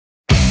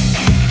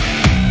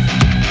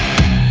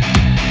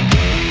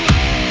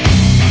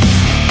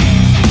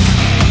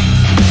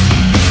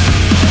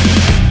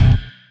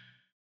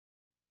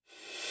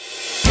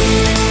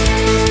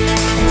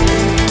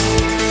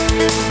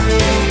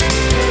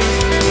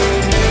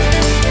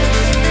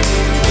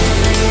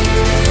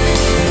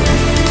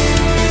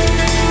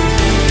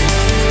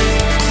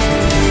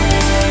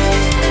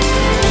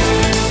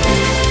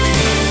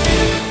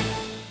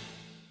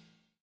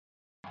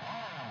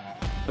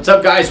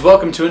up, guys?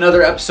 Welcome to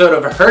another episode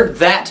of Heard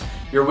That,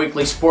 your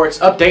weekly sports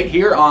update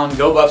here on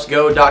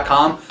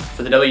GoBuffsGo.com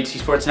for the WT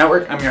Sports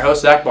Network. I'm your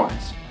host, Zach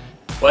Barnes.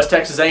 West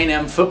Texas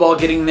A&M football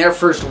getting their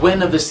first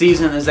win of the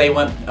season as they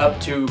went up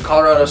to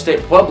Colorado State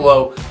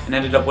Pueblo and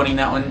ended up winning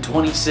that one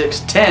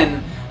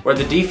 26-10, where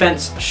the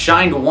defense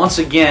shined once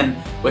again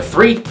with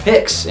 3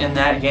 picks in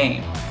that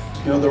game.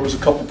 You know, there was a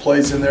couple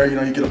plays in there,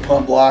 you get a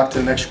punt blocked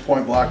and an extra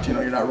point blocked,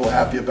 you're not real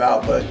happy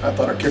about, but I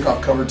thought our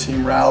kickoff cover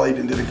team rallied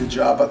and did a good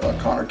job. I thought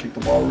Connor kicked the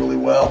ball really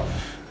well.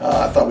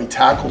 I thought we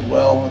tackled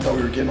well. I thought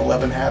we were getting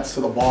 11 hats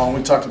to the ball, and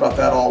we talked about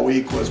that all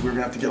week, was we were going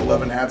to have to get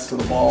 11 hats to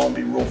the ball and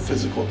be real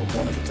physical at the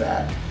point of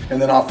attack.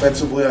 And then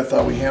offensively, I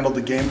thought we handled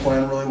the game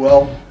plan really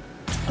well.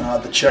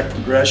 The check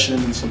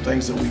progression and some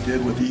things that we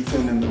did with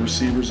Ethan and the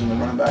receivers and the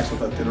running backs, I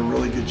thought did a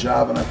really good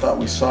job, and I thought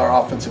we saw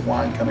our offensive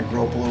line kind of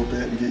grow up a little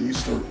bit and get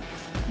used to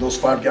those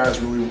 5 guys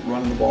really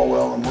running the ball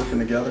well and working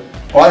together.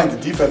 Well, I think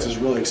the defense is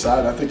really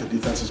excited. I think the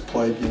defense has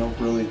played,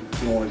 really, you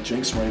don't want to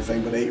jinx or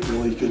anything, but 8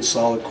 really good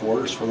solid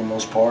quarters for the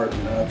most part.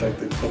 I think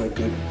they've put a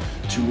good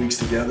 2 weeks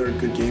together,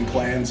 good game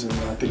plans, and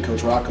I think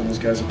Coach Rocco and those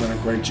guys have done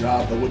a great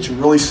job. But what you're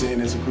really seeing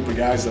is a group of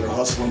guys that are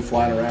hustling,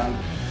 flying around,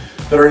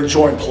 that are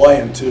enjoying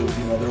playing too.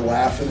 They're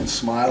laughing and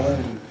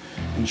smiling and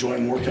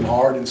enjoying working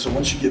hard. And so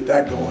once you get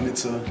that going,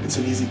 it's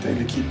an easy thing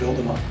to keep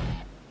building on.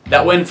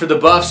 That win for the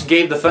Buffs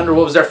gave the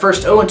Thunderwolves their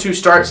first 0-2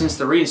 start since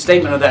the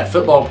reinstatement of that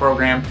football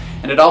program,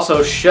 and it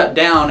also shut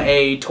down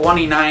a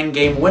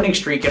 29-game winning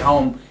streak at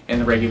home in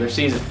the regular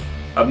season.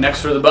 Up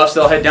next for the Buffs,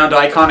 they'll head down to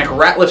iconic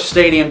Ratliff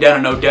Stadium down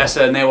in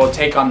Odessa, and they will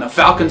take on the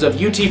Falcons of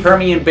UT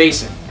Permian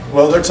Basin.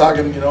 Well, they're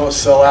talking, a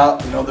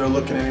sellout. They're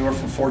looking anywhere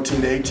from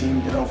 14 to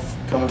 18,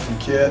 coming from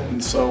Kit,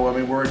 and so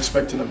we're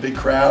expecting a big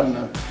crowd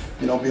and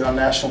being on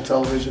national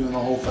television and the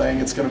whole thing.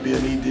 It's going to be a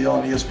neat deal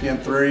on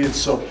ESPN3, and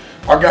so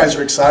our guys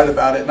are excited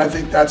about it. And I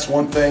think that's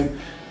one thing.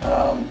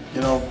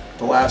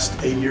 The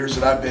last 8 years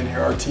that I've been here,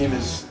 our team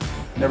has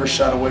never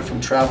shied away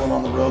from traveling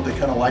on the road. They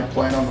kind of like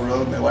playing on the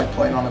road, and they like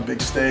playing on a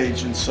big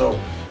stage, and so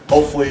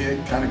hopefully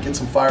it kind of gets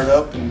them fired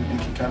up and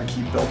can kind of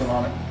keep building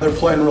on it. They're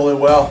playing really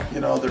well.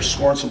 They're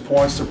scoring some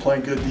points. They're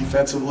playing good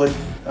defensively,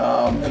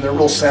 and they're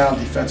real sound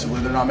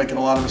defensively. They're not making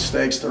a lot of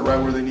mistakes. They're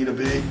right where they need to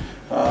be.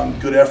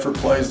 Good effort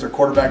plays. Their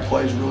quarterback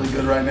plays really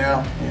good right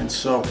now, and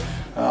so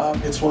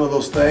it's one of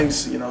those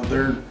things.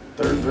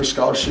 They're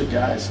scholarship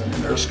guys.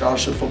 They're a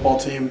scholarship football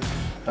team.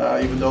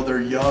 Even though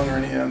they're young or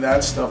any of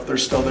that stuff, they're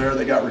still there.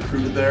 They got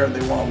recruited there, and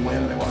they want to win,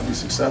 and they want to be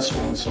successful,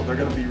 and so they're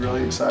going to be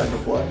really excited to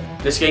play.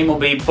 This game will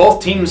be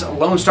both teams'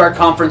 Lone Star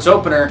Conference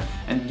opener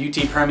and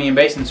UT Permian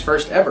Basin's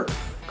first ever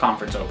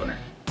conference opener.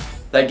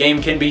 That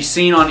game can be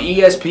seen on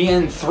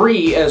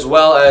ESPN3, as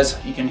well as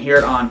you can hear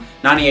it on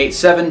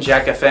 98.7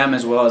 Jack FM,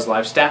 as well as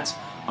live stats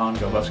on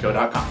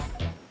GoBuffsGo.com.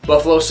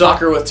 Buffalo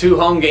Soccer with 2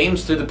 home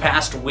games through the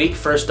past week.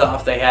 First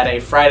off, they had a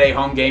Friday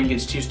home game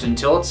against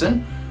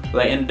Houston-Tillotson.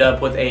 They ended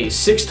up with a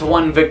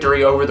 6-1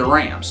 victory over the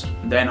Rams.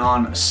 Then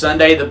on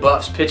Sunday, the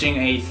Buffs pitching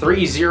a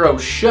 3-0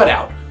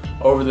 shutout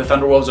over the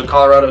Thunderwolves of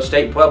Colorado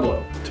State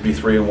Pueblo. To be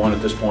 3-1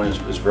 at this point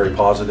is very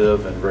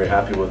positive, and very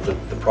happy with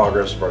the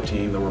progress of our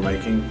team that we're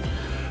making.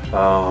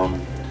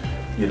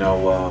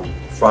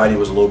 Friday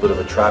was a little bit of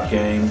a trap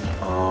game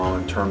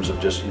in terms of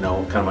just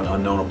kind of an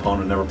unknown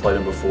opponent, never played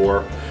him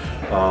before.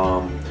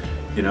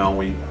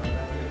 We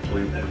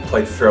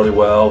played fairly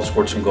well,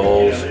 scored some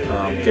goals,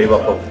 gave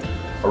up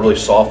a really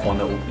soft one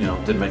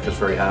that didn't make us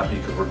very happy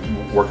because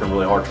we're working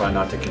really hard trying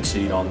not to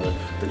concede on the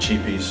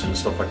cheapies and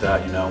stuff like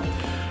that.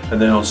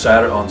 And then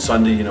on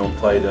Sunday, we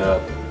played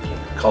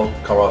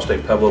Colorado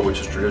State Pueblo, which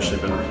has traditionally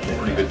been a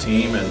pretty good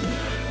team, and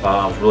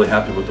I was really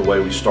happy with the way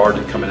we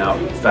started, coming out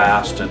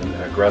fast and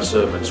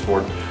aggressive, and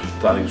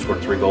I think we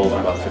scored 3 goals in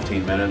about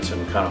 15 minutes,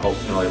 and kind of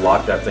hoped they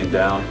locked that thing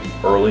down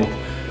early.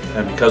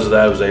 And because of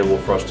that, it was able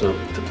for us to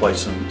play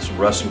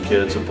rest some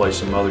kids and play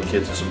some other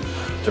kids in some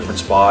different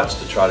spots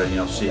to try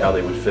to see how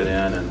they would fit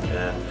in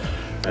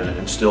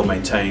and still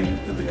maintain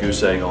the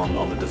goose egg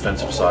on the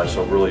defensive side.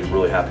 So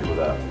really happy with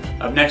that.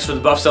 Up next for the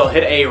Buffs, they'll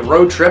hit a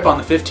road trip on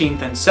the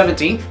 15th and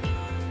 17th.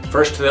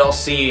 First, they'll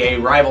see a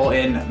rival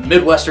in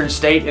Midwestern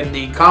State in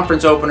the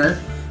conference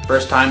opener.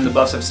 First time the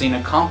Buffs have seen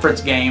a conference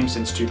game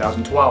since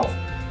 2012.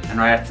 And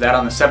right after that,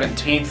 on the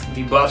 17th,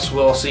 the Buffs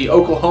will see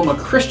Oklahoma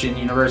Christian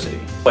University.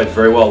 Played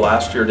very well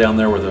last year down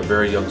there with a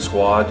very young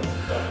squad.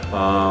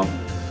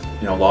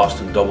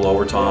 Lost in double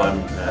overtime,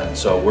 and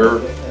so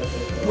we're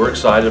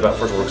excited about.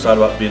 First of all, we're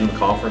excited about being in the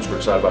conference. We're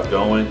excited about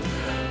going.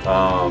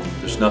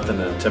 There's nothing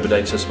that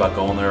intimidates us about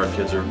going there. Our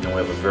kids are, we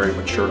have a very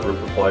mature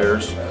group of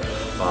players.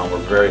 We're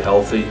very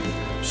healthy,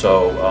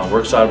 so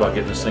we're excited about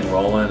getting this thing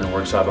rolling, and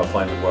we're excited about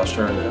playing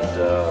Midwestern,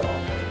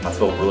 and I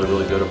feel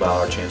really good about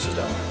our chances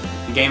down there.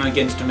 The game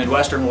against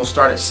Midwestern will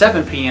start at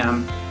 7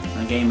 p.m.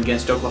 and the game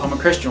against Oklahoma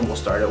Christian will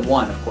start at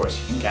 1. Of course,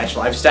 you can catch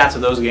live stats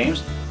of those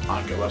games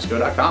on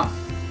GoBuffsGo.com.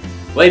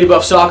 Lady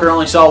Buff Soccer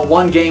only saw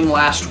 1 game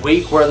last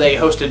week, where they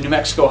hosted New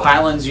Mexico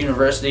Highlands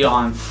University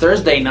on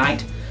Thursday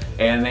night,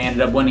 and they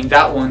ended up winning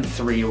that one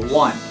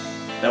 3-1.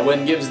 That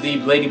win gives the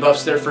Lady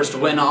Buffs their first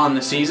win on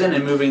the season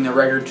and moving the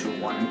record to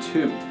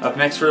 1-2. Up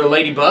next for the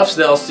Lady Buffs,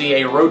 they'll see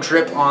a road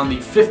trip on the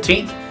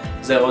 15th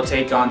as they will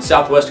take on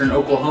Southwestern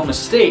Oklahoma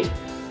State.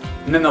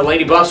 And then the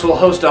Lady Buffs will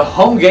host a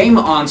home game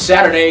on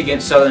Saturday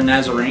against Southern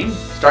Nazarene.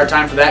 Start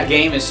time for that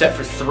game is set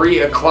for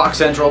 3 o'clock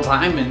Central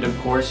Time, and of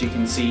course you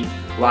can see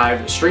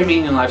live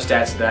streaming and live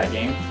stats of that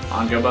game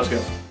on Go Buffs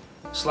Go.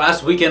 So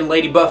last weekend,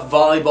 Lady Buff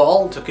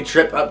Volleyball took a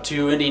trip up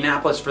to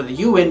Indianapolis for the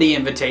U-Indy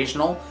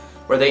Invitational,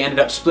 where they ended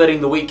up splitting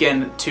the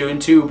weekend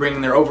 2-2,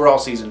 bringing their overall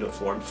season to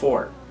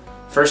 4-4.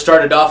 First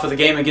started off with a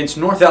game against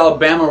North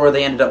Alabama, where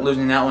they ended up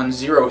losing that one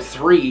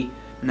 0-3,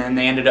 and then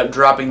they ended up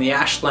dropping the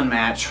Ashland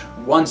match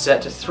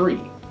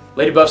 1-3.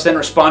 Lady Buffs then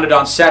responded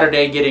on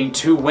Saturday, getting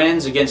 2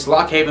 wins against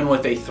Lock Haven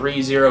with a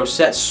 3-0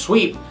 set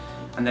sweep,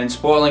 and then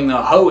spoiling the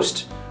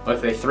host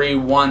with a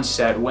 3-1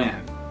 set win.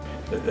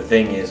 The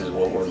thing is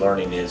what we're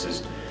learning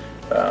is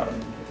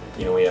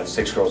you know, we have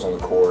 6 girls on the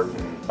court,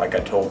 and like I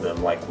told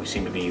them, like, we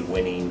seem to be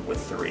winning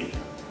with 3.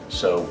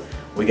 So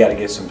we got to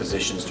get some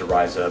positions to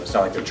rise up. It's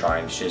not like they're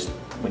trying, it's just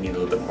we need a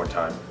little bit more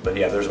time. But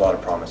yeah, there's a lot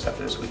of promise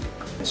after this week.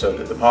 And so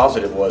the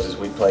positive is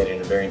we played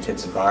in a very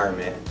intense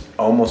environment,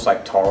 almost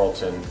like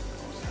Tarleton,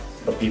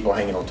 but people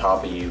hanging on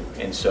top of you.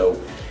 And so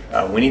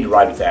we need to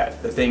ride with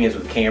that. The thing is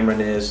with Cameron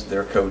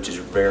their coach is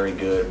very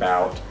good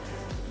about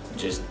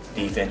just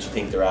defense. You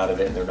think they're out of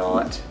it and they're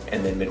not.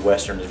 And then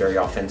Midwestern is very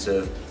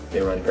offensive. They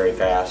run very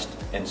fast.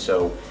 And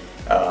so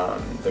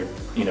they're,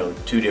 you know,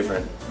 two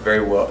different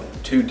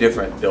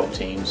built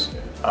teams.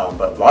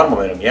 But a lot of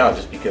momentum, yeah,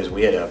 just because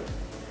we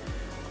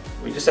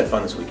just had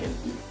fun this weekend.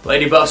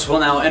 Lady Buffs will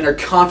now enter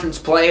conference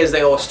play as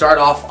they will start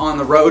off on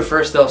the road.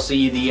 First they'll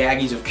see the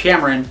Aggies of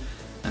Cameron,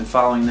 and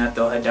following that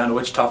they'll head down to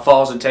Wichita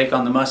Falls and take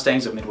on the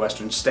Mustangs of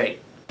Midwestern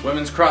State.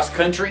 Women's cross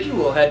country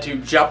will head to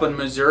Joplin,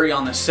 Missouri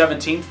on the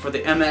 17th for the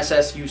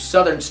MSSU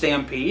Southern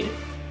Stampede.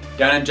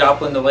 Down in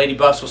Joplin, the Lady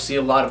Buffs will see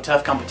a lot of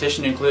tough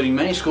competition, including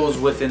many schools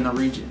within the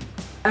region.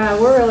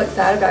 We're real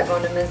excited about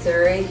going to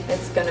Missouri.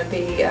 It's going to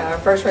be, our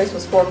first race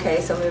was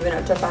 4K, so moving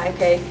up to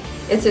 5K.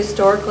 It's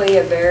historically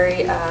a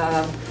very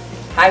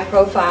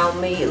high-profile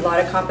meet, a lot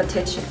of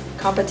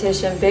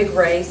competition, big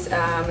race.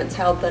 It's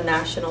held the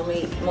national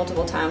meet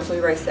multiple times. We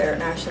raced there at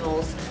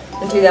nationals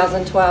in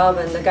 2012,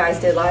 and the guys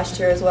did last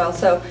year as well.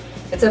 So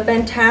it's a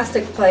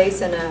fantastic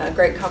place and a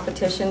great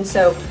competition.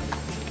 So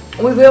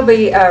we will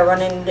be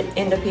running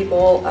into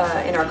people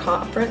in our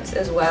conference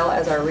as well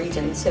as our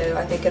region. So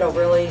I think it'll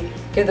really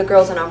give the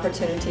girls an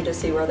opportunity to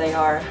see where they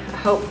are.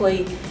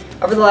 Hopefully,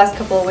 over the last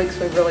couple of weeks,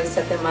 we've really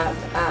set them up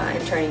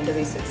in training to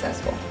be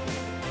successful.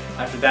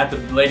 After that, the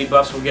Lady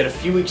Buffs will get a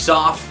few weeks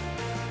off,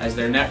 as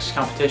their next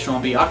competition will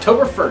be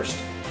October 1st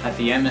at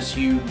the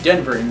MSU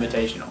Denver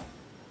Invitational.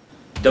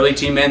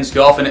 WT Men's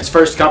Golf in its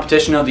first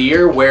competition of the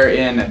year, where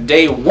in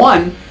day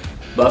 1,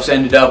 Buffs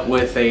ended up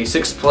with a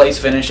 6th place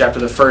finish after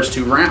the first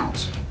 2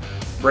 rounds.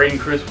 Braden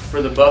Cruz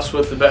for the Buffs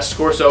with the best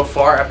score so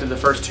far after the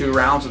first 2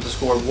 rounds with a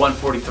score of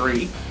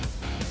 143.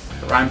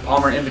 The Ryan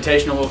Palmer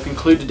Invitational will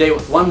conclude today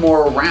with one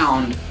more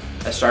round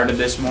that started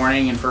this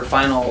morning, and for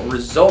final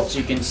results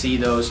you can see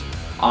those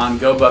on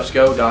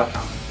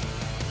GoBuffsGo.com.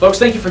 Folks,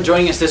 thank you for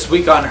joining us this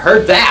week on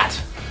Heard That.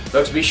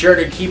 Folks, be sure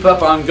to keep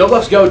up on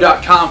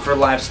GoBuffsGo.com for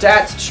live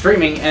stats,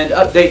 streaming, and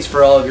updates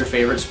for all of your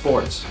favorite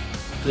sports.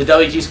 For the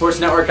WT Sports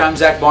Network, I'm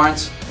Zach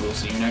Barnes. We'll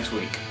see you next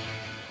week.